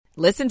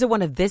Listen to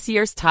one of this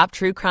year's top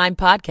true crime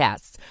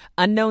podcasts.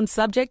 Unknown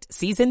Subject,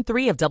 Season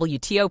 3 of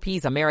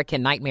WTOP's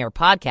American Nightmare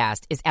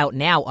podcast is out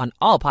now on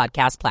all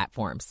podcast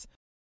platforms.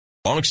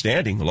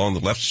 Long-standing along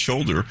the left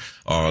shoulder,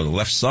 the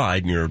left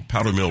side near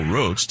Powder Mill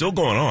Road, still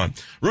going on.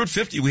 Route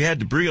 50, we had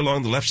debris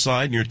along the left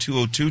side near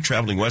 202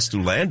 traveling west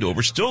through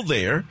Landover, still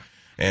there.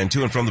 And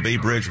to and from the Bay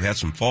Bridge, we had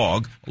some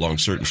fog along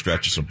certain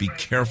stretches, so be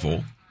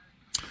careful.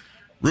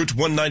 Route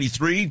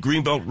 193,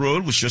 Greenbelt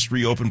Road, was just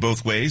reopened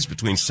both ways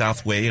between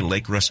Southway and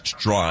Lake Rest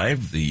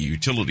Drive. The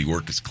utility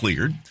work is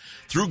cleared.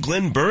 Through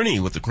Glen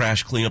Burnie with the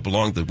crash cleanup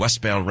along the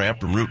westbound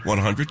ramp from Route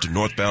 100 to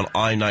northbound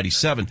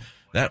I-97.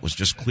 That was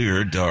just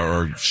cleared,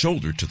 or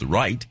shouldered to the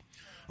right.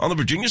 On the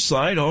Virginia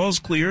side, all's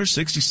clear.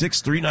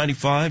 66,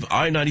 395,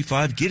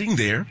 I-95 getting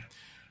there.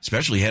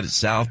 Especially headed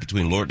south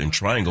between Lorton and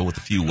Triangle with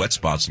a few wet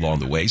spots along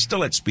the way.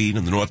 Still at speed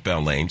in the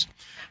northbound lanes.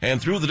 And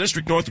through the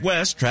District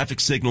Northwest, traffic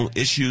signal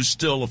issues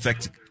still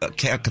affect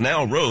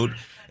Canal Road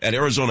at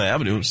Arizona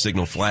Avenue,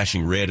 signal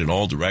flashing red in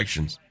all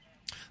directions.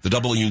 The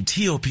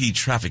WTOP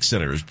Traffic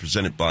Center is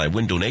presented by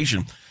Window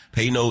Nation.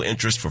 Pay no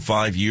interest for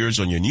 5 years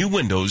on your new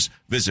windows.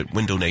 Visit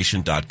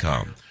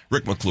windownation.com.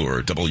 Rick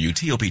McClure,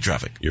 WTOP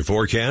Traffic. Your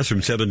forecast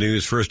from 7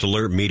 News First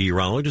Alert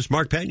meteorologist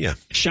Mark Pena.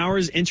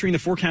 Showers entering the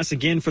forecast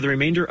again for the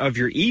remainder of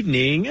your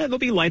evening. There'll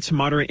be light to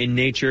moderate in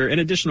nature. An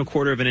additional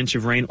 1/4 inch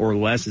of rain or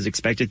less is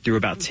expected through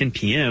about 10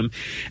 p.m.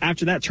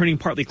 After that, turning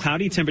partly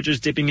cloudy, temperatures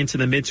dipping into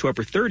the mid to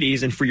upper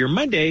 30s. And for your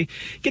Monday,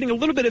 getting a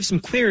little bit of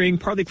some clearing,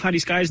 partly cloudy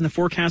skies in the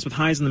forecast with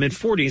highs in the mid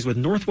 40s with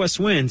northwest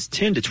winds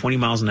 10 to 20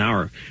 miles an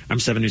hour. I'm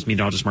 7 News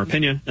meteorologist Mark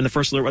Pena in the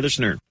First Alert Weather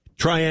Center.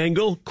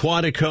 Triangle,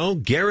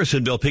 Quantico,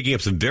 Garrisonville picking up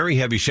some very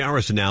heavy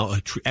showers now.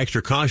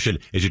 Extra caution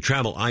as you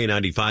travel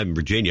I-95 in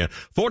Virginia.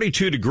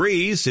 42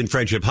 degrees in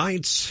Friendship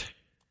Heights.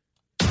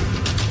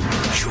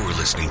 You're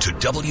listening to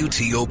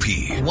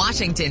WTOP,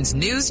 Washington's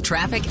news,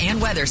 traffic, and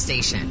weather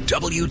station.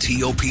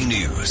 WTOP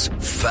News.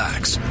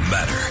 Facts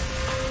matter.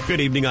 Good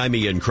evening, I'm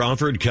Ian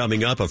Crawford.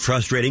 Coming up, a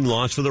frustrating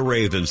loss for the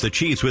Ravens. The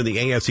Chiefs win the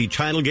AFC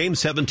title game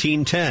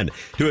 17-10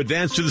 to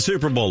advance to the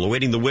Super Bowl,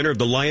 awaiting the winner of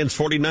the Lions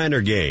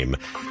 49er game.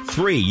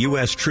 3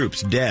 U.S.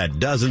 troops dead,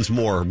 dozens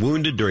more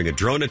wounded during a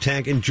drone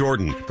attack in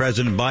Jordan.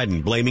 President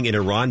Biden blaming an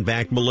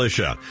Iran-backed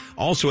militia.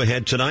 Also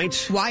ahead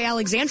tonight, why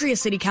Alexandria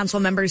City Council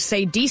members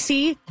say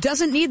D.C.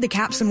 doesn't need the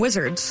Caps and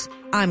Wizards.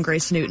 I'm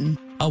Grace Newton.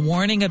 A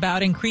warning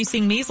about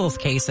increasing measles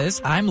cases.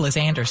 I'm Liz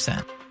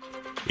Anderson.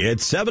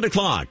 It's 7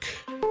 o'clock.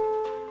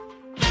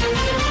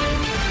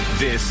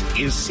 This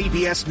is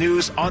CBS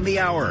News on the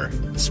Hour,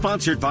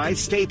 sponsored by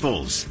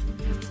Staples.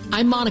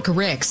 I'm Monica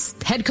Ricks.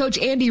 Head coach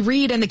Andy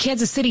Reid and the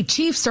Kansas City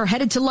Chiefs are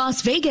headed to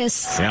Las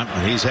Vegas.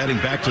 Yeah, he's heading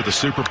back to the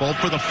Super Bowl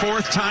for the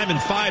 4th time in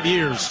 5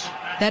 years.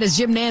 That is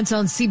Jim Nantz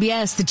on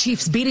CBS. The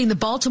Chiefs beating the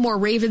Baltimore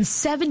Ravens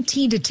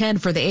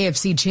 17-10 for the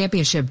AFC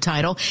Championship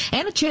title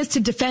and a chance to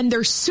defend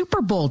their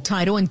Super Bowl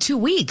title in 2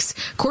 weeks.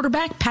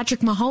 Quarterback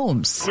Patrick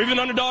Mahomes. We've been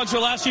underdogs for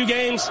the last few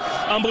games,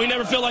 but we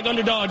never feel like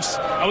underdogs.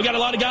 We got a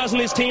lot of guys on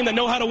this team that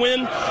know how to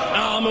win.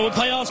 And when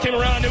playoffs came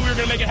around, I knew we were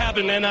going to make it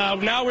happen. And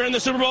now we're in the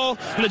Super Bowl,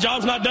 and the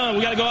job's not done.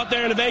 We got to go out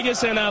there into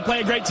Vegas and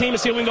play a great team and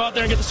see if we can go out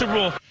there and get the Super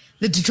Bowl.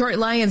 The Detroit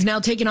Lions now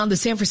taking on the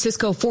San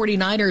Francisco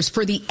 49ers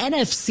for the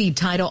NFC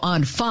title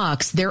on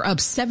Fox. They're up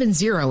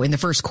 7-0 in the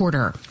first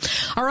quarter.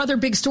 Our other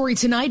big story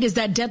tonight is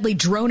that deadly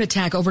drone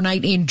attack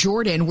overnight in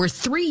Jordan where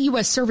 3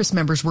 U.S. service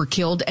members were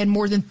killed and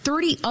more than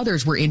 30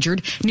 others were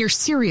injured near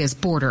Syria's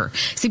border.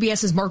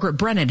 CBS's Margaret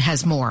Brennan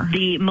has more.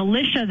 The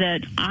militia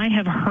that I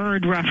have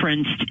heard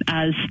referenced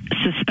as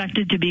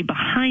suspected to be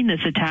behind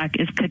this attack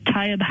is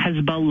Kataib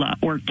Hezbollah,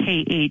 or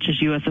KH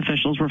as U.S.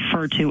 officials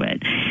refer to it.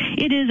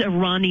 It is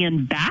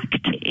Iranian-backed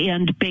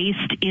and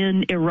based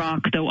in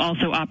Iraq, though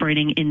also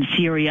operating in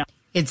Syria.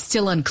 It's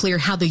still unclear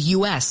how the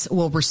U.S.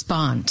 will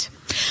respond.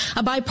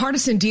 A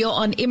bipartisan deal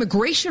on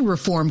immigration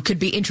reform could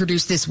be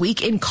introduced this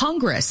week in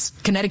Congress.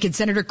 Connecticut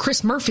Senator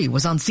Chris Murphy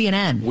was on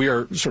CNN. We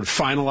are sort of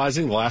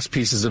finalizing the last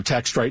pieces of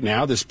text right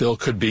now. This bill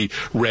could be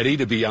ready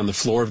to be on the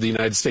floor of the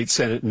United States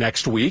Senate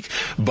next week,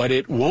 but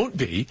it won't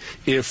be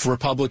if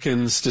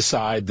Republicans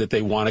decide that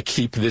they want to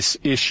keep this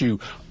issue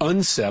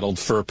unsettled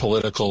for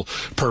political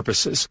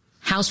purposes.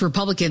 House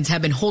Republicans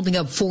have been holding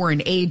up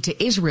foreign aid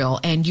to Israel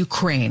and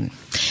Ukraine.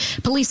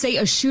 Police say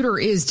a shooter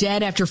is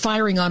dead after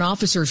firing on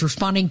officers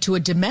responding to a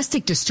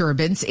domestic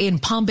disturbance in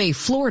Palm Bay,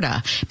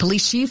 Florida.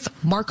 Police Chief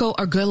Marco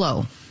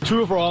Arguello.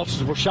 2 of our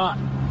officers were shot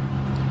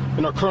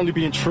and are currently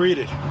being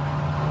treated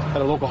at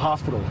a local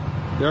hospital.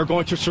 They're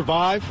going to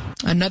survive.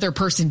 Another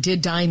person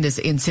did die in this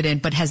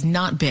incident, but has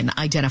not been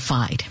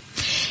identified.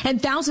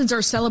 And thousands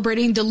are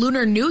celebrating the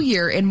Lunar New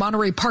Year in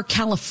Monterey Park,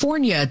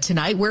 California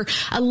tonight, where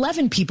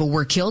 11 people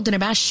were killed in a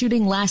mass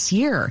shooting last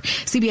year.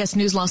 CBS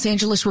News Los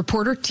Angeles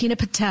reporter Tina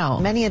Patel.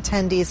 Many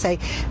attendees say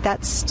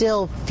that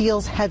still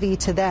feels heavy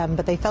to them,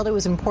 but they felt it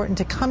was important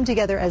to come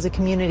together as a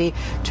community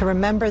to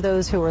remember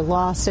those who were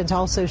lost and to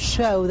also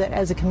show that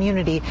as a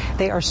community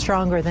they are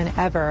stronger than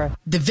ever.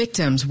 The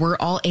victims were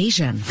all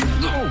Asian.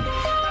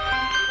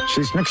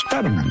 She's an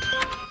experiment.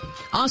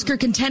 Oscar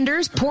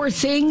contenders Poor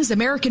Things,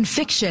 American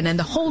Fiction, and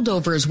The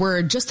Holdovers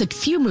were just a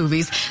few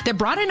movies that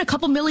brought in a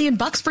couple $1 million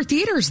for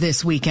theaters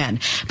this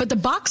weekend. But the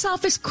box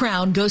office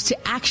crown goes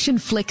to action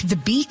flick The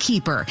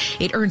Beekeeper.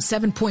 It earned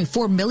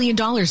 $7.4 million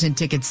in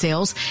ticket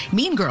sales.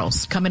 Mean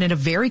Girls coming in a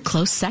very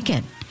close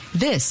second.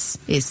 This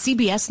is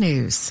CBS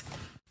News.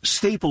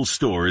 Staples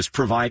stores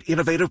provide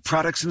innovative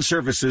products and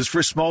services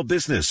for small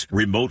business,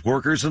 remote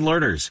workers and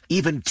learners,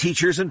 even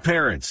teachers and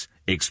parents.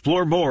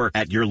 Explore more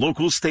at your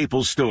local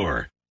Staples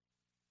store.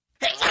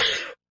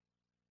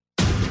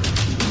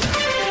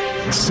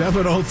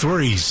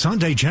 7:03,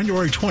 Sunday,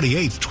 January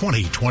 28th,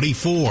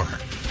 2024.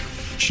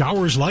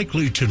 Showers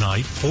likely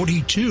tonight,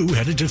 42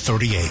 headed to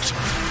 38.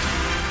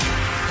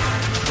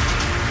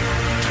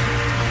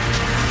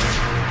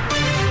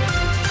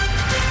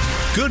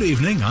 Good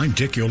evening, I'm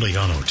Dick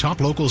Iuliano.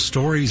 Top local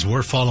stories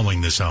we're following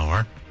this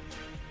hour.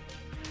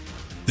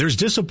 There's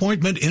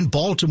disappointment in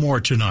Baltimore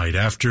tonight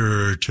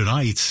after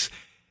tonight's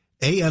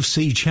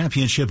AFC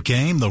Championship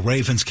game. The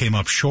Ravens came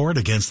up short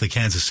against the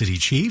Kansas City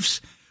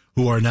Chiefs,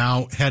 who are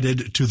now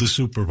headed to the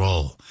Super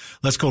Bowl.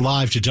 Let's go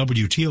live to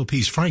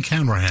WTOP's Frank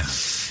Hanrahan.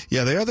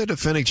 Yeah, they are the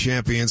defending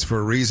champions for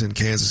a reason,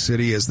 Kansas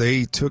City, as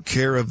they took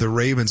care of the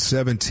Ravens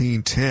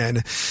 17-10.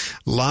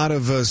 A lot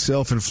of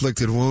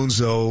self-inflicted wounds,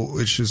 though,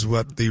 which is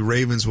what the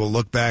Ravens will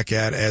look back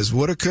at as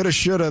woulda, coulda,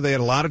 shoulda. They had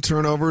a lot of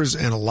turnovers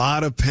and a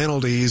lot of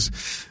penalties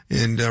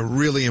in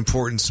really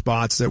important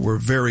spots that were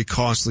very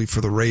costly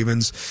for the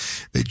Ravens.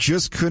 They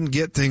just couldn't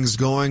get things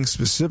going,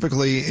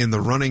 specifically in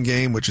the running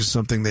game, which is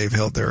something they've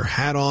held their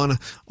hat on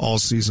all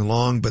season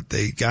long, but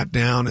they got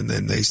down and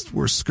then they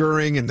were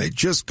scurrying and they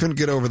just couldn't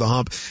get over the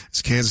hump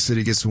as Kansas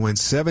City gets to win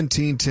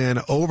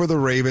 17-10 over the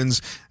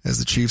Ravens as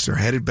the Chiefs are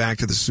headed back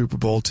to the Super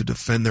Bowl to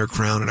defend their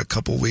crown in a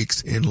couple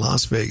weeks in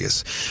Las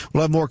Vegas.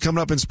 We'll have more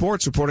coming up in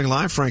sports. Reporting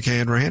live, Frank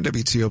Hanrahan,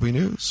 WTOP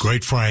News.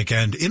 Great, Frank.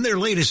 And in their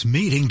latest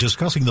meeting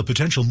discussing the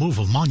potential move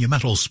of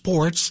Monumental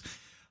Sports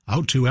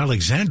out to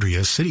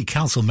Alexandria, city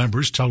council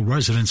members tell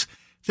residents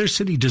their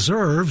city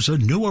deserves a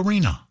new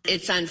arena.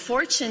 It's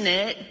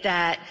unfortunate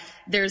that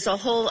there's a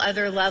whole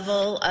other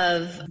level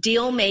of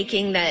deal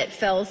making that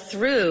fell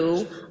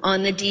through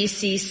on the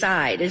D.C.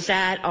 side. Is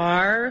that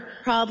our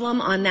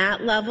problem on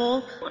that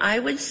level? I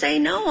would say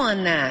no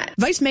on that.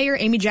 Vice Mayor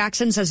Amy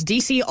Jackson says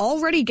D.C.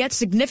 already gets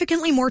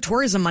significantly more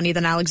tourism money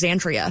than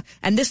Alexandria,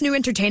 and this new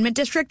entertainment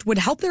district would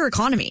help their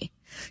economy.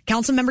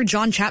 Councilmember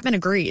John Chapman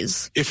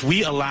agrees. If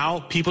we allow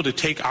people to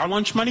take our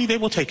lunch money, they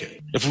will take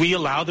it. If we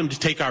allow them to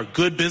take our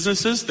good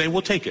businesses, they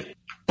will take it.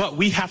 But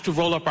we have to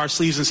roll up our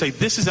sleeves and say,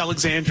 this is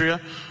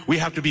Alexandria. We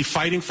have to be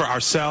fighting for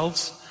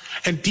ourselves.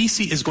 And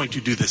D.C. is going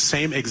to do the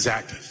same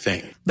exact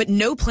thing. But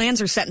no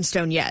plans are set in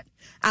stone yet.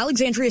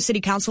 Alexandria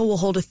City Council will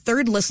hold a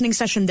third listening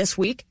session this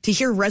week to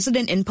hear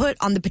resident input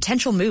on the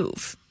potential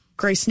move.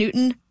 Grace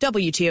Newton,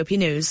 WTOP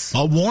News.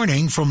 A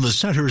warning from the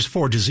Centers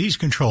for Disease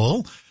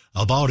Control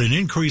about an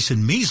increase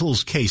in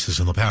measles cases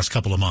in the past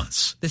couple of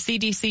months. The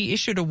CDC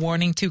issued a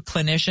warning to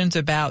clinicians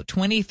about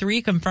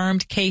 23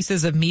 confirmed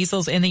cases of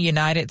measles in the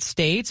United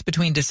States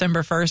between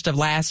December 1st of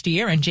last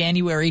year and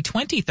January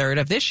 23rd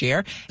of this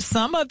year.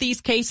 Some of these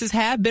cases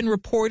have been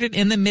reported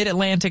in the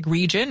Mid-Atlantic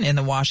region, in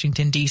the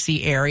Washington,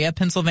 D.C. area,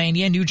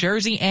 Pennsylvania, New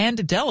Jersey,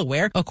 and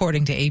Delaware,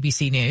 according to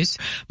ABC News.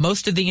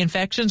 Most of the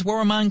infections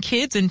were among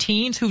kids and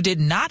teens who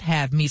did not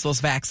have measles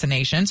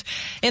vaccinations.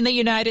 In the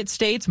United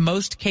States,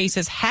 most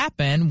cases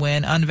happen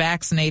when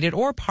unvaccinated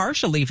or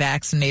partially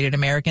vaccinated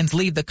Americans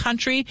leave the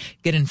country,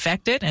 get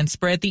infected, and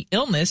spread the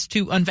illness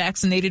to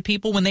unvaccinated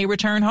people when they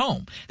return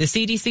home. The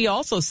CDC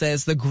also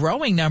says the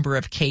growing number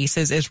of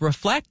cases is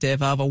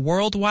reflective of a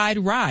worldwide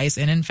rise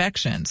in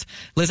infections.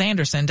 Liz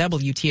Anderson,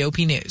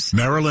 WTOP News.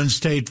 Maryland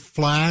state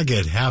flag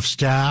at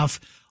half-staff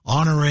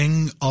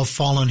honoring a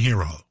fallen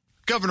hero.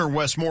 Governor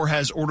Wes Moore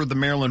has ordered the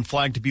Maryland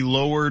flag to be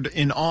lowered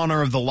in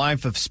honor of the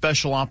life of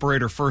Special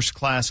Operator First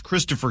Class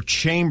Christopher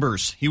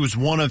Chambers. He was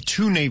one of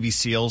 2 Navy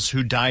SEALs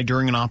who died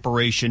during an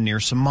operation near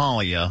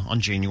Somalia on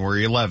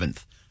January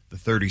 11th. The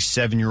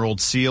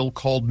 37-year-old SEAL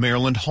called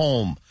Maryland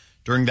home.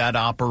 During that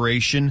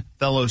operation,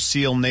 fellow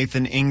SEAL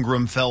Nathan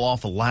Ingram fell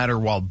off a ladder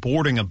while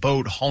boarding a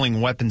boat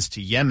hauling weapons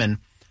to Yemen.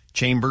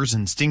 Chambers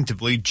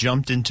instinctively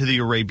jumped into the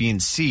Arabian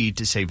Sea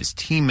to save his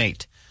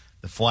teammate.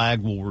 The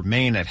flag will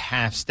remain at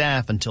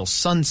half-staff until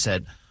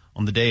sunset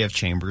on the day of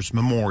Chambers'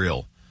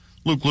 memorial.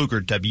 Luke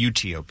Lukert,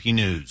 WTOP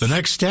News. The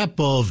next step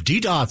of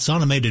DDOT's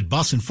automated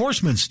bus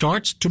enforcement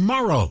starts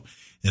tomorrow,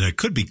 and it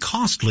could be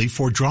costly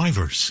for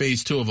drivers.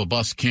 Phase 2 of a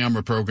bus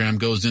camera program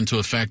goes into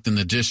effect in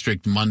the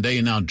district Monday,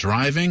 and now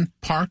driving,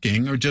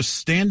 parking, or just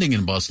standing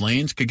in bus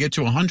lanes could get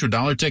you a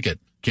 $100 ticket.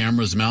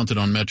 Cameras mounted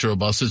on Metro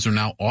buses are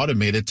now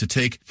automated to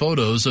take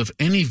photos of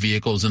any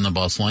vehicles in the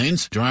bus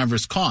lanes.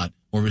 Drivers caught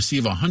will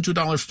receive a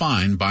 $100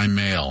 fine by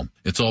mail.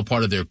 It's all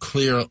part of their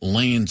Clear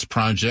Lanes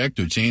project,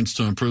 which aims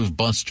to improve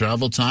bus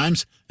travel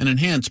times and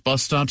enhance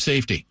bus stop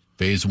safety.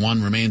 Phase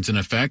 1 remains in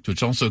effect,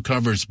 which also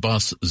covers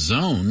bus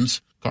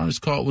zones, cars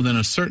caught within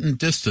a certain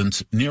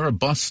distance near a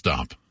bus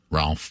stop.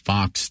 Ralph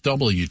Fox,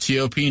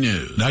 WTOP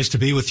News. Nice to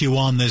be with you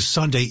on this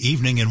Sunday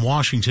evening in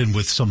Washington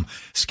with some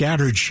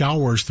scattered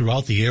showers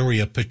throughout the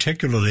area,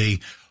 particularly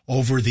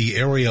over the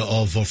area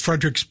of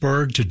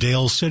Fredericksburg to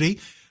Dale City.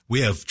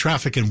 We have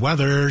traffic and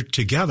weather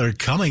together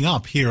coming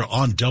up here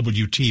on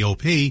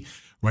WTOP.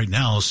 Right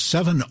now,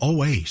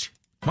 7:08.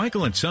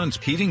 Michael and Son's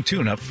heating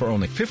tune-up for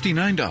only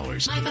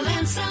 $59. Michael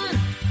and Son.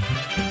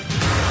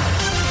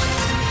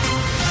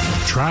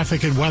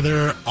 Traffic and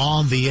weather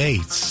on the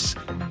 8s.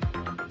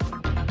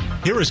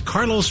 Here is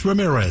Carlos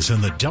Ramirez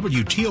in the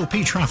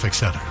WTOP Traffic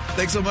Center.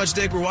 Thanks so much,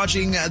 Dick. We're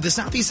watching the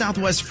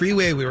Southeast-Southwest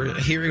Freeway. We were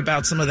hearing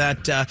about some of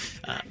that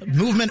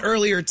movement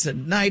earlier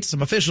tonight,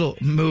 some official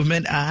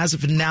movement. As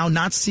of now,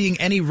 not seeing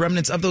any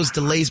remnants of those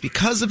delays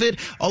because of it.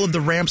 All of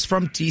the ramps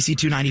from DC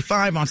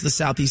 295 onto the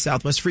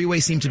Southeast-Southwest Freeway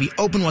seem to be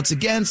open once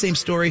again. Same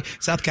story,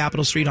 South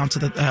Capitol Street onto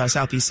the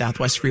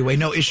Southeast-Southwest Freeway.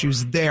 No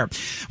issues there.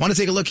 Want to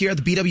take a look here at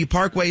the BW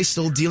Parkway,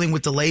 still dealing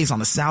with delays on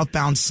the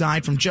southbound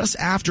side from just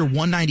after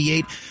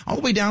 198 all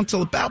the way down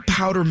till about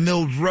Powder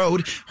Mill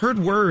Road. Heard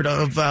word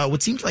of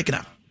what seems like an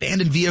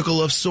abandoned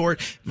vehicle of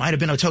sort. Might have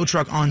been a tow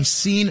truck on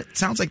scene. It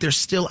sounds like they're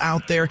still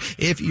out there.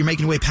 If you're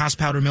making your way past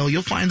Powder Mill,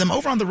 you'll find them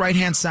over on the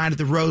right-hand side of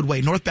the roadway.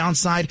 Northbound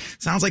side,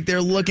 sounds like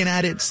they're looking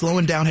at it,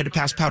 slowing down, headed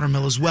past Powder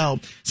Mill as well.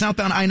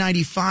 Southbound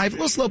I-95, a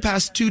little slow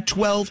past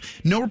 212.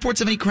 No reports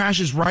of any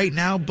crashes right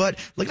now, but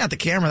looking at the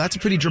camera, that's a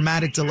pretty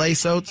dramatic delay,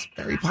 so it's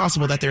very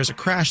possible that there's a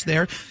crash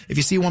there. If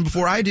you see one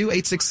before I do,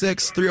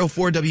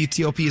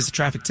 866-304-WTOP is the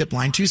traffic tip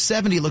line.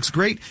 270 looks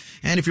great,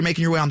 and if you're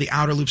making your way on the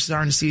outer loop,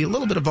 starting to see a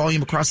little bit of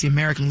volume across the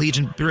American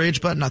Legion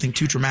Bridge, but nothing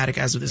too dramatic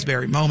as of this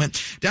very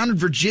moment. Down in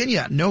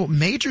Virginia, no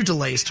major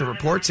delays to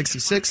report.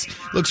 66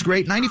 looks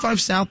great. 95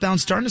 southbound,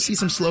 starting to see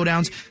some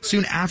slowdowns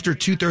soon after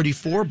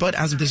 234, but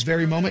as of this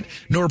very moment,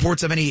 no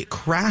reports of any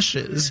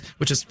crashes,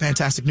 which is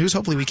fantastic news.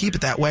 Hopefully we keep it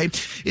that way.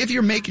 If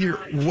you're making your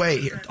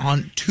way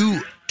on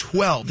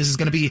 212, this is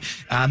going to be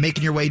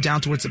making your way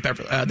down towards the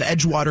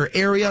Edgewater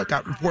area.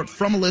 Got a report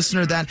from a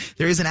listener that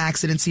there is an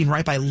accident scene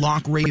right by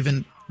Loch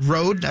Raven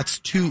Road. That's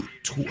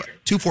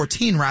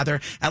 214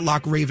 rather at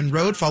Loch Raven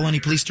Road. Follow any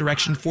police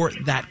direction for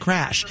that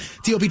crash.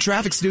 TOP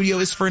Traffic Studio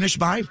is furnished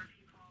by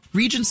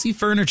Regency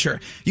Furniture.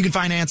 You can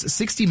finance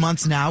 60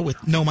 months now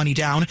with no money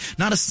down,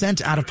 not a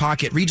cent out of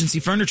pocket. Regency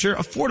Furniture,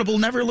 affordable,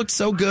 never looked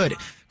so good.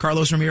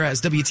 Carlos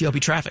Ramirez,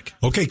 WTOP Traffic.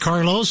 Okay,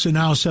 Carlos, and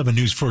now 7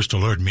 News First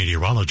Alert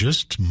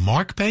meteorologist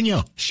Mark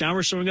Pena.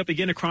 Showers showing up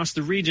again across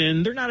the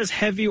region. They're not as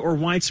heavy or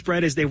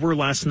widespread as they were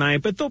last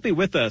night, but they'll be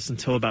with us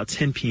until about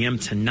 10 p.m.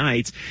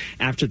 tonight.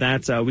 After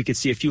that, we could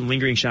see a few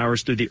lingering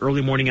showers through the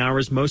early morning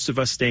hours, most of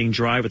us staying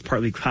dry with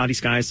partly cloudy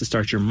skies to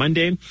start your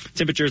Monday.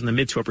 Temperatures in the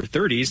mid to upper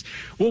 30s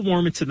will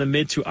warm into the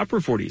mid to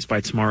upper 40s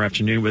by tomorrow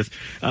afternoon with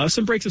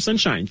some breaks of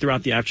sunshine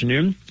throughout the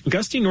afternoon.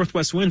 Gusty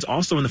northwest winds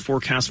also in the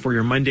forecast for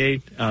your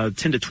Monday, 10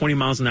 to 20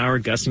 miles an hour,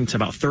 gusting to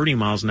about 30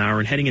 miles an hour.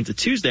 And heading into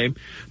Tuesday,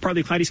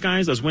 partly cloudy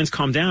skies, those winds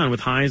calm down with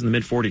highs in the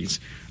mid-40s.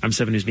 I'm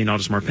 7 News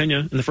meteorologist Mark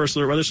Pena in the First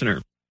Alert Weather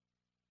Center.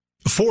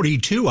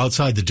 42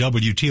 outside the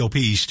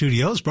WTOP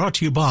studios, brought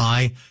to you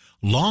by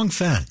Long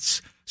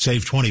Fence.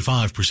 Save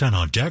 25%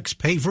 on decks,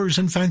 pavers,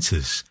 and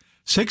fences.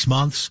 6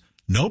 months,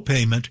 no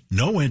payment,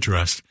 no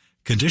interest.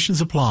 Conditions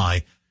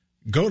apply.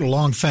 Go to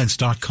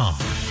longfence.com.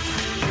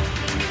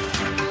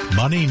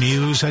 Money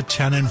news at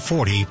 10 and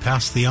 40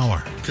 past the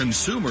hour.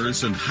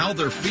 Consumers and how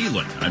they're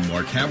feeling. I'm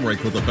Mark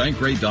Hamrick with the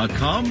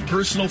Bankrate.com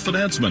Personal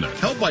Finance Minute.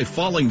 Helped by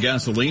falling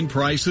gasoline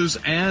prices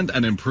and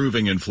an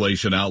improving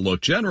inflation outlook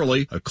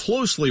generally, a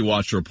closely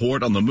watched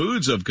report on the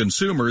moods of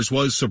consumers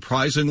was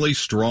surprisingly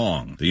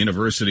strong. The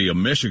University of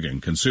Michigan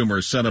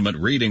Consumer Sentiment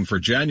reading for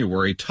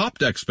January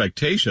topped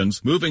expectations,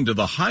 moving to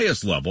the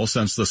highest level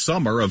since the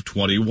summer of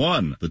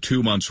 21. The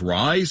 2 months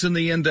rise in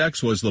the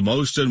index was the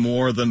most in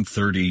more than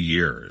 30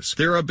 years.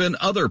 There have been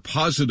other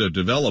positive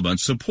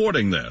developments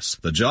supporting this.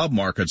 The job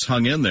market's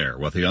hung in there,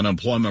 with the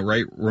unemployment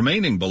rate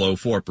remaining below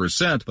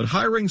 4%, but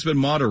hiring's been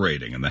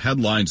moderating, and the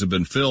headlines have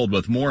been filled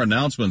with more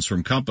announcements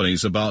from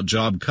companies about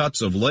job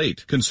cuts of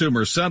late.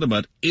 Consumer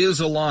sentiment is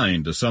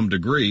aligned to some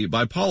degree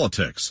by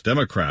politics.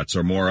 Democrats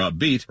are more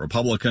upbeat,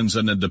 Republicans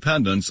and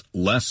independents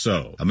less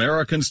so.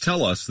 Americans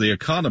tell us the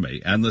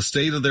economy and the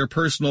state of their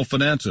personal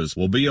finances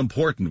will be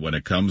important when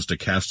it comes to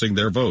casting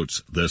their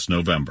votes this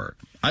November.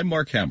 I'm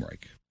Mark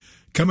Hamrick.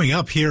 Coming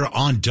up here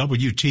on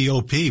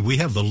WTOP, we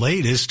have the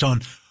latest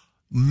on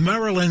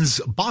Maryland's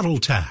bottle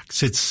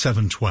tax. It's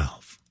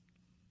 7:12.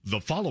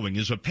 The following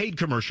is a paid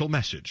commercial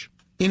message.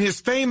 In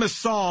his famous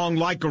song,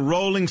 Like a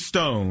Rolling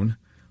Stone,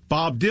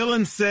 Bob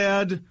Dylan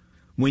said,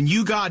 "When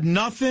you got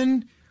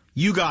nothing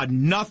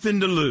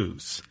to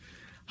lose."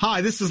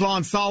 Hi, this is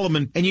Lon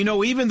Solomon, and you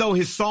know, even though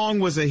his song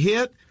was a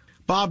hit,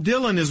 Bob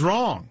Dylan is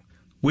wrong.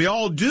 We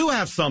all do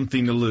have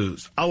something to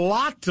lose, a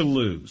lot to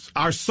lose,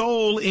 our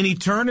soul in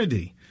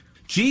eternity.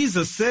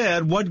 Jesus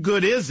said, what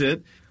good is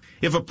it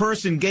if a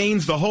person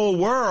gains the whole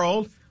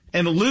world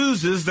and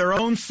loses their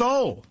own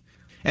soul?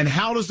 And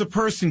how does a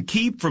person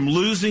keep from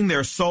losing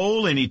their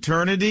soul in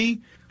eternity?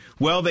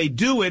 Well, they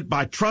do it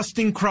by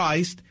trusting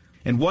Christ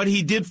and what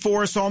he did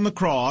for us on the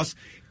cross,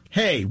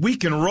 Hey, we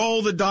can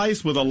roll the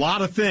dice with a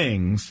lot of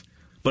things,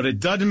 but it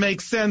doesn't make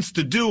sense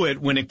to do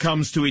it when it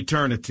comes to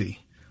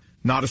eternity.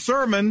 Not a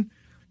sermon,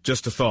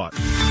 just a thought.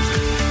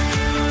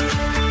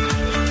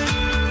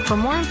 For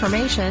more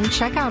information,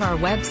 check out our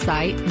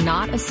website,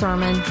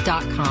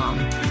 notasermon.com.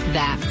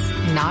 That's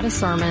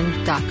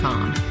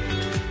notasermon.com.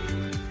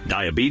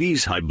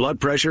 Diabetes, high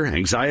blood pressure,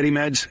 anxiety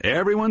meds,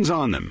 everyone's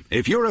on them.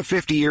 If you're a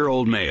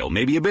 50-year-old male,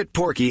 maybe a bit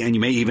porky, and you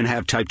may even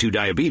have type 2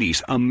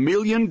 diabetes, $1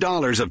 million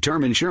of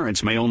term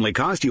insurance may only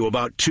cost you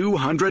about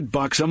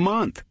 $200 a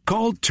month.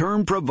 Call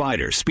Term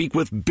Provider. Speak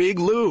with Big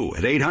Lou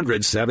at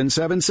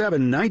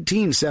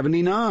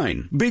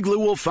 800-777-1979. Big Lou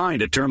will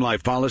find a term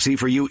life policy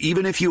for you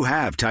even if you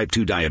have type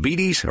 2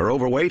 diabetes, are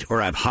overweight,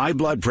 or have high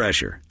blood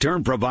pressure.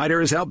 Term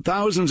Provider has helped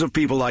thousands of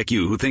people like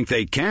you who think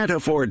they can't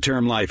afford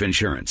term life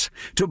insurance.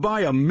 To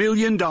buy $1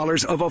 million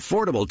of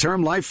affordable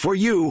term life for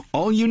you,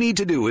 all you need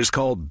to do is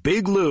call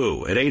Big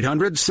Lou at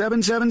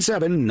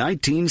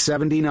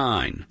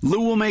 800-777-1979.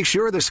 Lou will make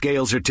sure the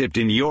scales are tipped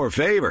in your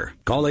favor.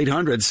 Call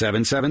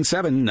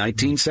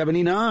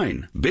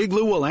 800-777-1979. Big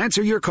Lou will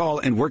answer your call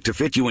and work to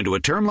fit you into a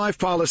term life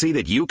policy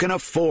that you can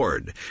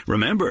afford.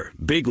 Remember,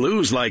 Big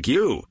Lou's like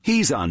you.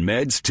 He's on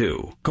meds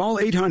too. Call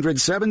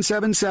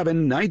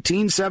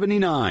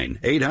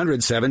 800-777-1979.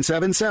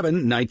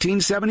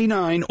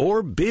 800-777-1979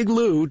 or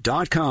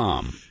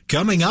biglou.com.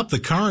 Coming up, the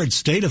current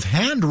state of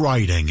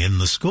handwriting in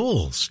the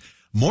schools.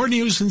 More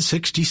news in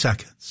 60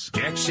 seconds.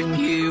 Jackson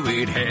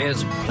Hewitt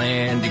has a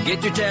plan to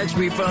get your tax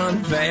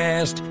refund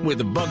fast.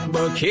 With a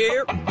buck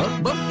here,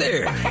 buck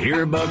there.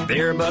 Here a buck,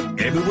 there a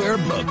buck, everywhere a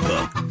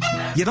buck.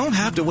 You don't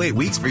have to wait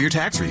weeks for your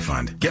tax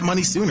refund. Get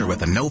money sooner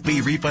with a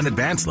no-fee refund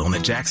advance loan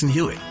at Jackson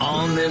Hewitt.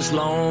 On this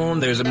loan,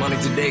 there's a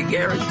money today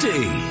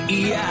guarantee.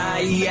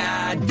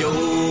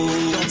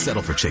 E-I-E-I-D-O. Don't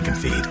settle for chicken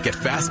feed. Get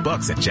fast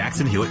bucks at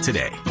Jackson Hewitt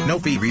today.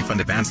 No-fee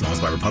refund advance loans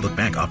by Republic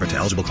Bank offered to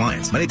eligible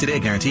clients. Money today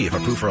guarantee if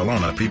approved for a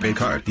loan on a prepaid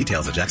card.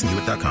 Details at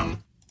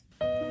jacksonhewitt.com.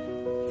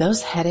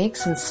 Those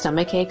headaches and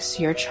stomach aches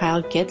your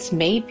child gets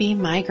may be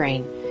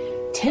migraine.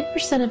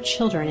 10% of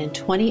children and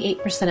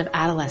 28% of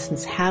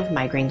adolescents have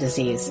migraine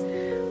disease.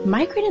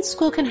 Migraine at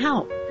School can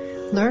help.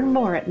 Learn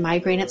more at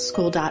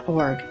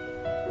migraineatschool.org.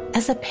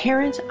 As a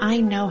parent,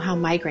 I know how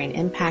migraine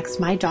impacts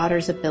my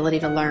daughter's ability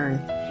to learn.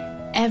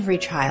 Every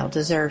child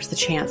deserves the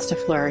chance to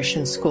flourish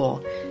in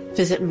school.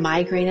 Visit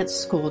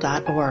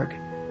migraineatschool.org.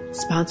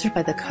 Sponsored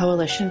by the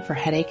Coalition for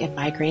Headache and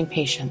Migraine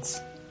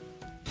Patients.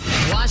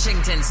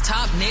 Washington's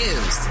top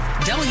news,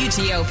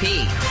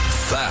 WTOP.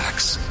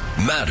 Facts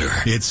matter.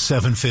 It's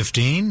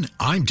 7:15.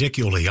 I'm Dick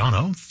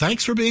Iuliano.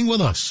 Thanks for being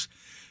with us.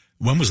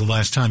 When was the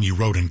last time you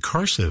wrote in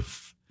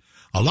cursive?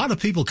 A lot of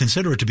people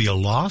consider it to be a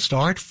lost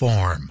art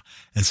form,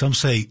 and some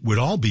say we'd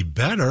all be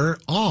better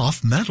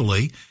off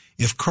mentally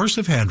if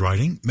cursive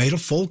handwriting made a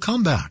full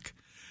comeback.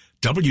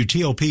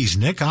 WTOP's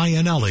Nick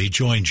Iannelli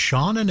joined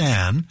Sean and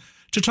Ann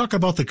to talk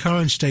about the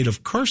current state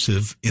of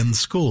cursive in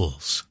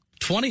schools.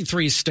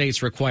 23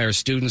 states require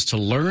students to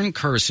learn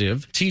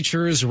cursive.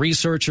 Teachers,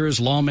 researchers,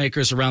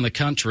 lawmakers around the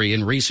country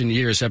in recent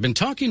years have been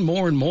talking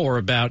more and more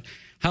about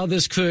how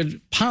this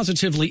could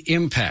positively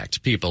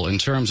impact people in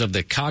terms of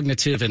the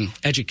cognitive and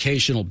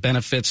educational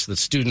benefits that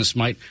students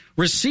might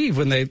receive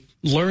when they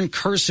learn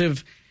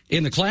cursive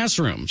in the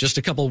classroom. Just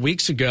a couple of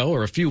weeks ago,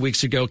 or a few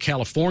weeks ago,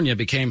 California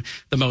became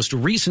the most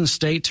recent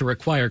state to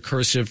require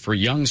cursive for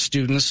young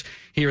students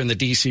here in the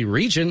D.C.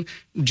 region.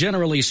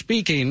 Generally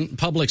speaking,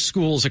 public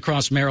schools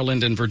across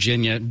Maryland and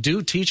Virginia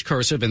do teach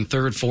cursive in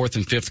 3rd, 4th,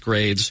 and 5th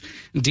grades.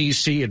 In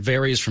D.C., it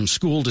varies from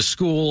school to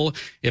school.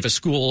 If a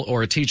school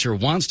or a teacher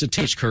wants to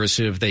teach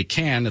cursive, they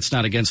can. It's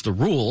not against the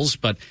rules,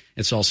 but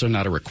it's also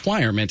not a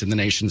requirement in the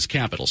nation's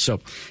capital.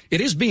 So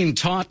it is being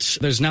taught.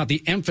 There's not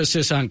the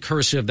emphasis on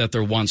cursive that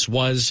there once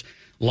was,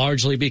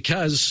 largely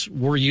because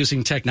we're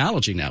using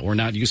technology now. We're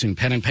not using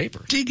pen and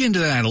paper. Dig into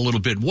that a little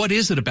bit. What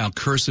is it about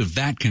cursive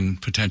that can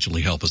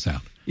potentially help us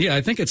out? Yeah,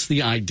 I think it's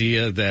the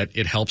idea that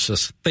it helps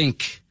us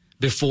think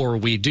before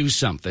we do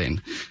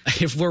something.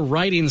 If we're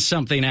writing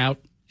something out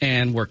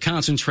and we're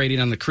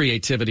concentrating on the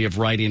creativity of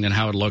writing and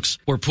how it looks,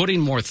 we're putting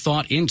more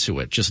thought into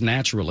it just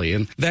naturally.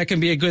 And that can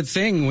be a good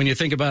thing when you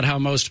think about how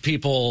most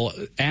people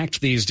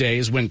act these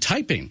days when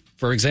typing.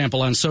 For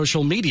example, on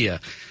social media,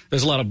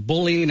 there's a lot of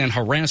bullying and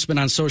harassment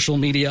on social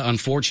media.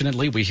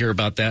 Unfortunately, we hear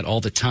about that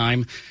all the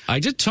time. I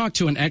did talk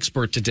to an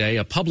expert today,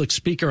 a public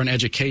speaker on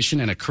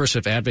education and a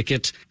cursive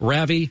advocate,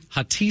 Ravi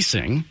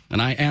Hatisingh,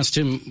 and I asked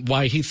him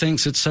why he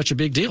thinks it's such a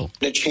big deal.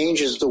 It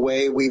changes the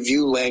way we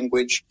view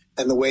language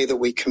and the way that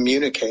we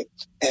communicate.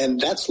 And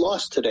that's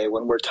lost today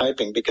when we're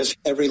typing because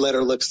every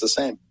letter looks the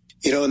same.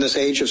 You know, in this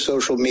age of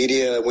social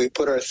media, we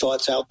put our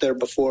thoughts out there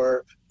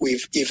before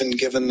we've even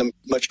given them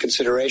much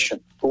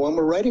consideration. But when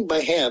we're writing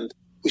by hand,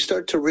 we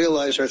start to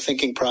realize our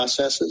thinking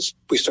processes.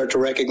 We start to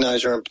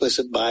recognize our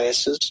implicit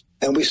biases.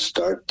 And we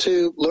start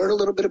to learn a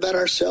little bit about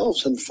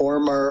ourselves and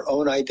form our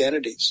own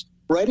identities.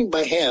 writing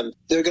by hand,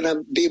 they're going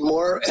to be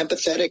more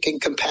empathetic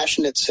and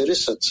compassionate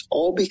citizens,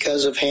 all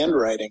because of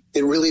handwriting.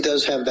 It really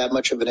does have that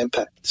much of an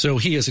impact. So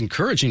he is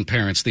encouraging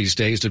parents these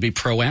days to be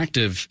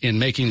proactive in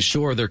making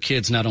sure their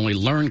kids not only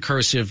learn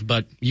cursive,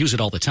 but use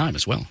it all the time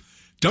as well.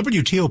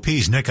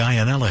 WTOP's Nick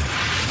Iannelli.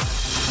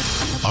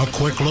 A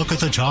quick look at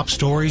the top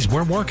stories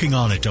we're working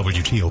on at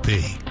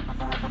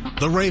WTOP.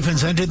 The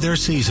Ravens ended their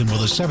season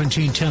with a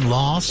 17-10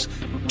 loss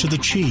to the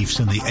Chiefs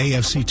in the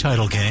AFC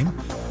title game.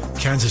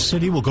 Kansas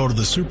City will go to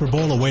the Super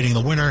Bowl awaiting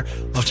the winner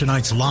of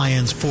tonight's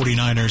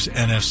Lions-49ers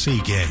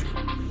NFC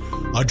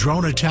game. A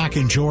drone attack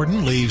in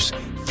Jordan leaves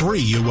 3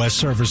 U.S.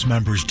 service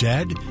members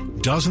dead,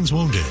 dozens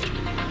wounded.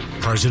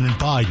 President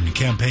Biden,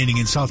 campaigning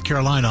in South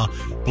Carolina,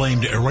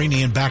 blamed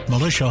Iranian-backed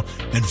militia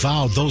and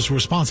vowed those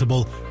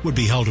responsible would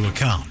be held to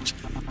account.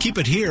 Keep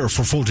it here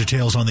for full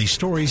details on these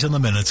stories in the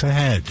minutes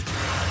ahead.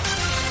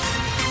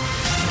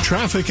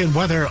 Traffic and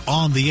weather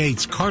on the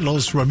 8's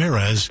Carlos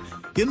Ramirez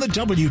in the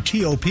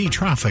WTOP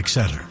Traffic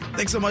Center.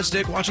 Thanks so much,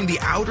 Dick. Watching the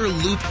outer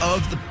loop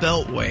of the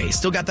Beltway.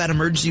 Still got that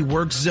emergency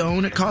work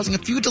zone causing a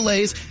few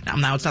delays.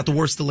 Now it's not the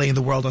worst delay in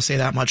the world, I'll say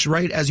that much.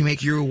 Right as you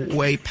make your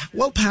way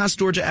well past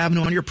Georgia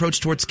Avenue on your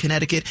approach towards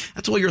Connecticut,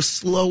 that's where you'll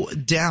slow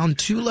down.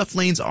 2 left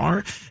lanes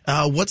are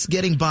what's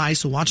getting by,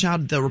 so watch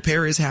out. The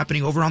repair is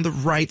happening over on the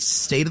right.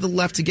 Stay to the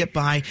left to get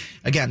by.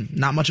 Again,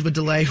 not much of a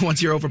delay.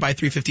 Once you're over by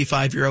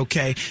 355, you're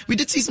okay. We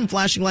did see some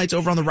flashing lights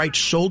over on the right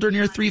shoulder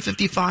near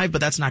 355, but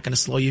that's not going to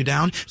slow you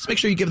down. Just make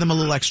sure you give them a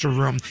little extra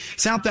room.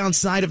 Southbound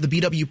side of the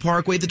BW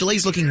Parkway, the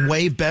delay's looking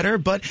way better,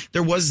 but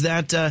there was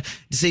that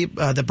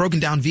the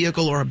broken down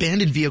vehicle or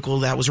abandoned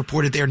vehicle that was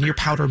reported there near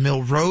Powder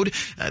Mill Road.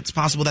 It's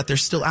possible that they're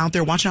still out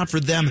there. Watch out for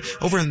them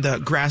over in the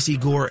Grassy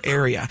Gore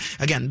area.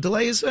 Again,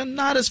 delays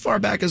not as far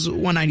back as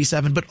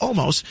 197, but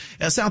almost.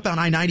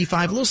 Southbound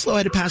I-95, a little slow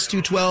headed past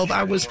 212.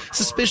 I was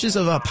suspicious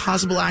of a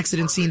possible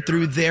accident seen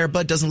through there,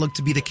 but doesn't look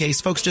to be the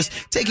case. Folks just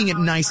taking it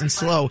nice and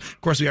slow.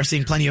 Of course, we are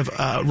seeing plenty of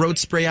road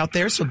spray out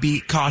there, so be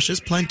cautious.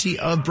 Plenty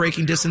of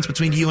braking distance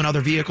between you and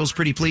other vehicles.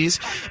 Pretty please.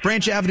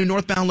 Branch Avenue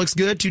northbound looks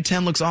good.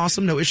 210 looks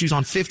awesome. No issues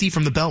on 50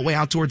 from the Beltway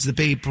out towards the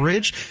Bay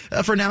Bridge.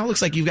 For now,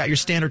 looks like you've got your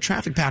standard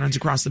traffic patterns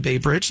across the Bay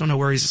Bridge, so no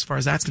worries as far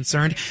as that's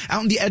concerned.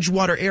 Out in the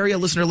Edgewater area,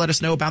 listener let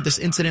us know about this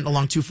incident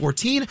along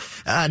 214,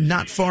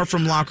 not far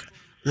from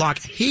Lock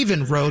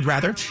Haven Road,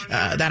 rather.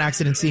 That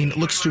accident scene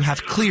looks to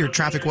have cleared.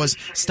 Traffic was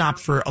stopped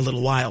for a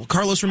little while.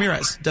 Carlos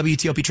Ramirez,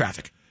 WTOP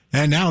Traffic.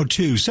 And now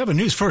to 7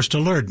 News First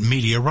Alert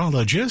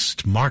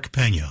meteorologist Mark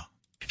Pena.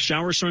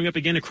 Showers showing up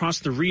again across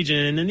the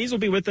region, and these will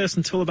be with us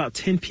until about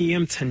 10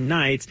 p.m.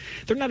 tonight.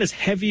 They're not as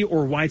heavy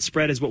or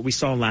widespread as what we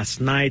saw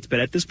last night, but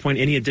at this point,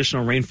 any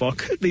additional rainfall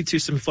could lead to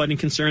some flooding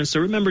concerns.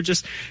 So remember,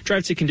 just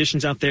drive to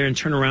conditions out there and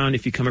turn around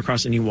if you come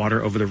across any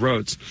water over the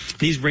roads.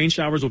 These rain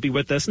showers will be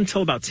with us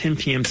until about 10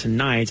 p.m.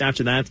 tonight.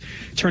 After that,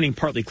 turning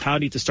partly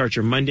cloudy to start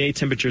your Monday.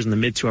 Temperatures in the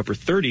mid to upper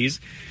 30s.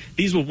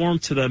 These will warm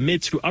to the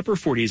mid to upper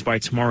 40s by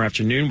tomorrow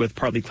afternoon with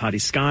partly cloudy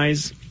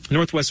skies.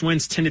 Northwest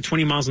winds 10 to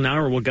 20 miles an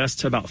hour will gust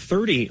to about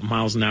 30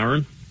 miles an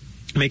hour,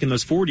 making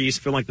those 40s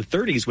feel like the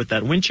 30s with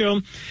that wind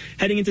chill.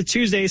 Heading into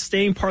Tuesday,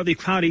 staying partly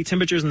cloudy,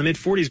 temperatures in the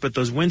mid-40s, but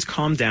those winds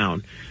calm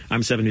down.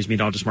 I'm 7 News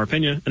meteorologist Mark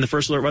Pena in the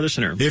First Alert Weather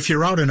Center. If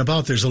you're out and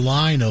about, there's a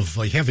line of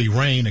heavy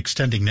rain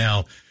extending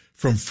now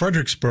from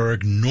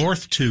Fredericksburg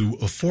north to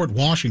Fort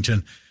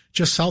Washington,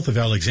 just south of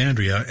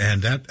Alexandria,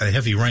 and that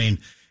heavy rain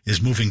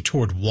is moving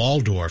toward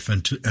Waldorf.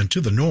 And to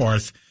the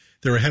north,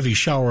 there are heavy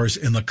showers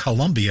in the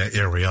Columbia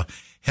area,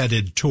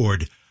 headed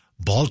toward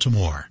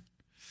Baltimore.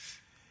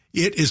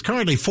 It is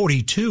currently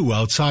 42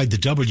 outside the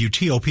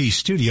WTOP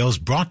studios,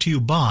 brought to you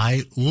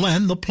by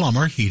Len the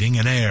Plumber Heating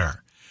and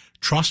Air.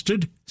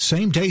 Trusted,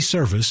 same-day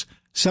service,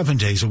 7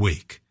 days a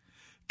week.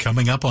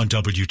 Coming up on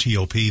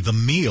WTOP, the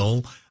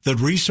meal that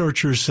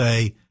researchers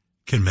say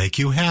can make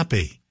you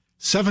happy.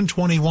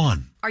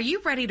 7:21. Are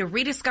you ready to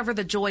rediscover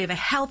the joy of a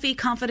healthy,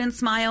 confident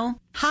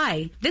smile?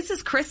 Hi, this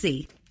is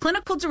Chrissy,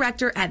 Clinical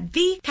Director at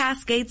the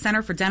Cascade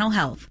Center for Dental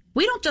Health.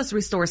 We don't just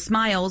restore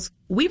smiles,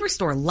 we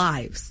restore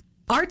lives.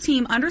 Our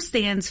team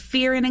understands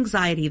fear and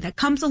anxiety that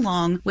comes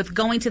along with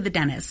going to the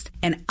dentist,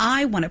 and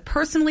I want to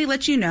personally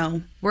let you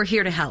know we're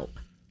here to help.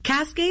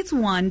 Cascades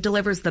One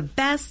delivers the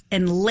best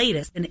and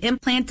latest in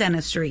implant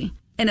dentistry.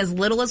 In as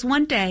little as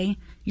 1 day,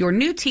 your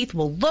new teeth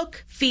will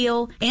look,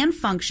 feel, and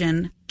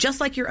function just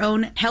like your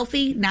own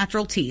healthy,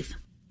 natural teeth.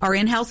 Our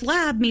in-house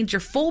lab means your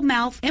full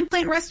mouth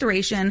implant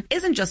restoration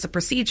isn't just a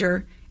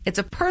procedure. It's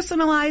a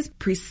personalized,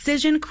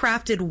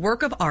 precision-crafted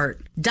work of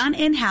art done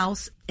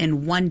in-house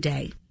in 1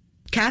 day.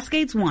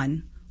 Cascades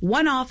One.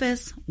 One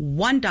office,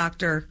 one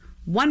doctor,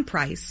 one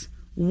price,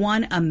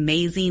 one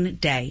amazing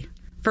day.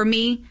 For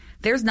me,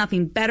 there's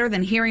nothing better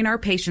than hearing our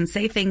patients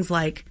say things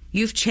like,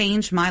 "You've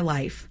changed my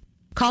life."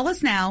 Call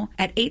us now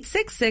at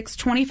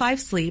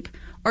 866-25-SLEEP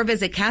or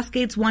visit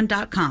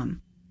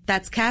Cascades1.com.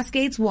 That's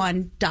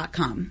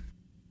Cascades1.com.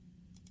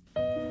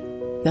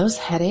 Those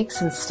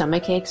headaches and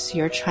stomach aches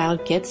your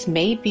child gets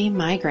may be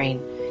migraine.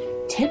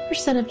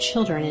 10% of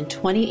children and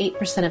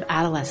 28% of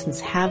adolescents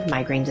have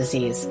migraine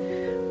disease.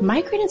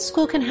 Migraine in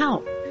School can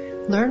help.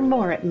 Learn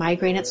more at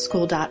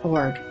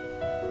migraineatschool.org.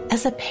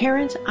 As a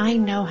parent, I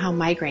know how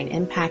migraine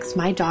impacts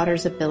my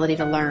daughter's ability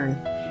to learn.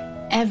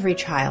 Every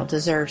child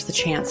deserves the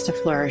chance to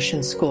flourish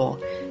in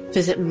school.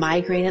 Visit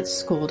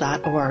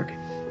migraineatschool.org.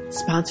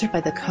 Sponsored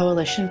by the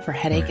Coalition for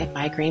Headache and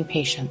Migraine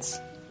Patients.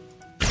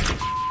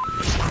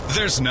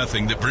 There's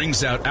nothing that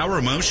brings out our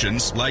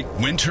emotions like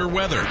winter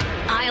weather.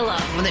 I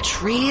love when the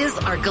trees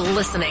are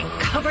glistening,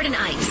 covered in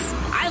ice.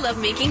 I love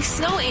making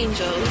snow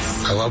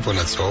angels. I love when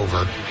it's over.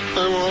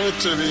 I want it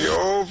to be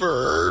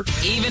over.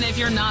 Even if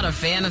you're not a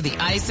fan of the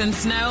ice and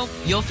snow,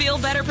 you'll feel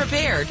better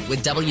prepared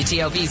with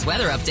WTOP's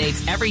weather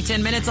updates every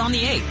 10 minutes on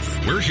the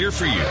 8th. We're here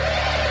for you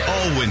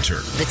all winter.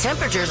 The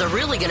temperatures are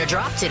really going to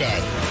drop today.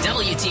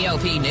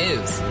 WTOP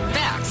News.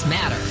 Facts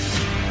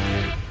matter.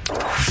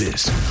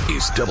 This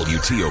is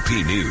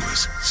WTOP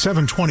News.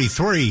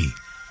 7:23.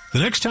 The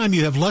next time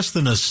you have less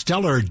than a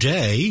stellar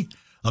day,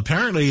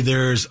 apparently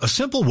there's a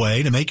simple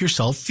way to make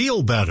yourself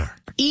feel better.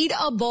 Eat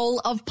a bowl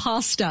of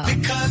pasta.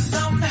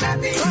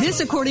 This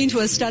according to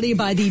a study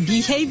by the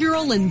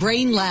Behavioral and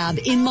Brain Lab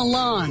in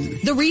Milan.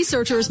 The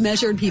researchers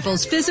measured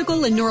people's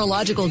physical and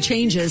neurological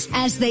changes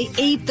as they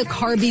ate the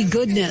carby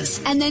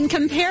goodness and then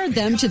compared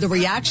them to the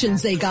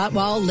reactions they got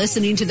while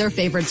listening to their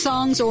favorite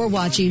songs or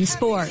watching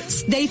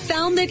sports. They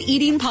found that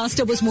eating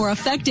pasta was more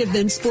effective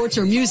than sports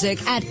or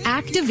music at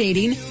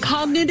activating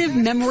cognitive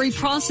memory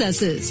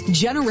processes,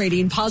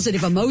 generating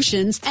positive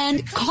emotions,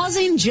 and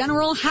causing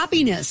general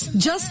happiness,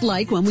 just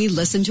like when we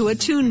listen to a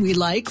tune we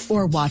like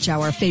or watch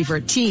our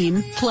favorite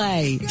team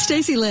play.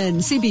 Stacey Lynn,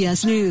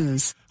 CBS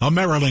News. A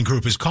Maryland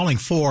group is calling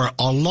for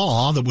a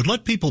law that would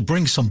let people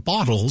bring some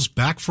bottles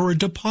back for a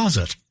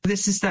deposit.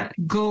 This is the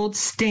gold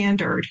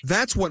standard.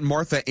 That's what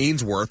Martha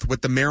Ainsworth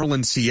with the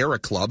Maryland Sierra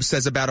Club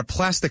says about a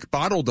plastic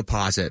bottle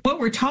deposit. What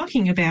we're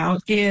talking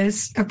about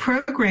is a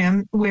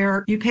program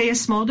where you pay a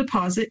small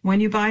deposit when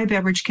you buy a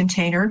beverage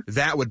container.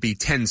 That would be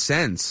 10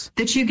 cents.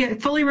 That you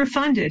get fully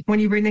refunded when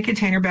you bring the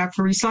container back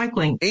for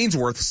recycling.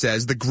 Ainsworth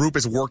says the group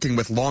is working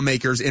with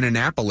lawmakers in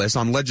Annapolis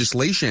on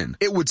legislation.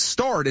 It would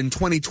start in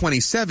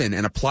 2027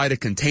 and apply to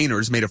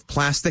containers made of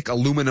plastic,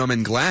 aluminum,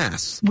 and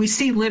glass. We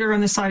see litter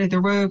on the side of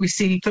the road. We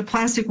see the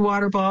plastic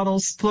water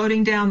bottles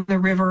floating down the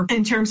river.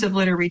 In terms of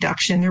litter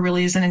reduction, there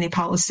really isn't any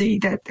policy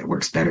that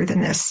works better than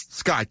this.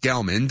 Scott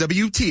Gelman,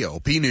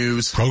 WTOP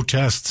News.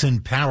 Protests in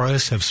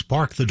Paris have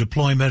sparked the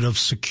deployment of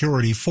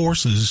security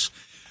forces.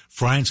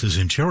 France's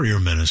Interior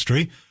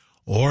Ministry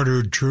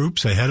ordered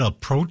troops ahead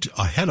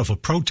of a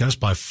protest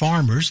by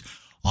farmers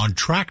on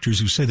tractors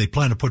who say they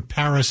plan to put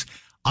Paris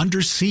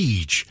under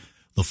siege.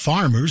 The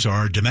farmers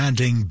are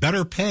demanding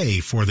better pay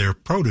for their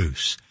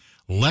produce,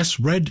 less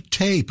red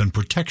tape, and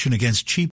protection against cheap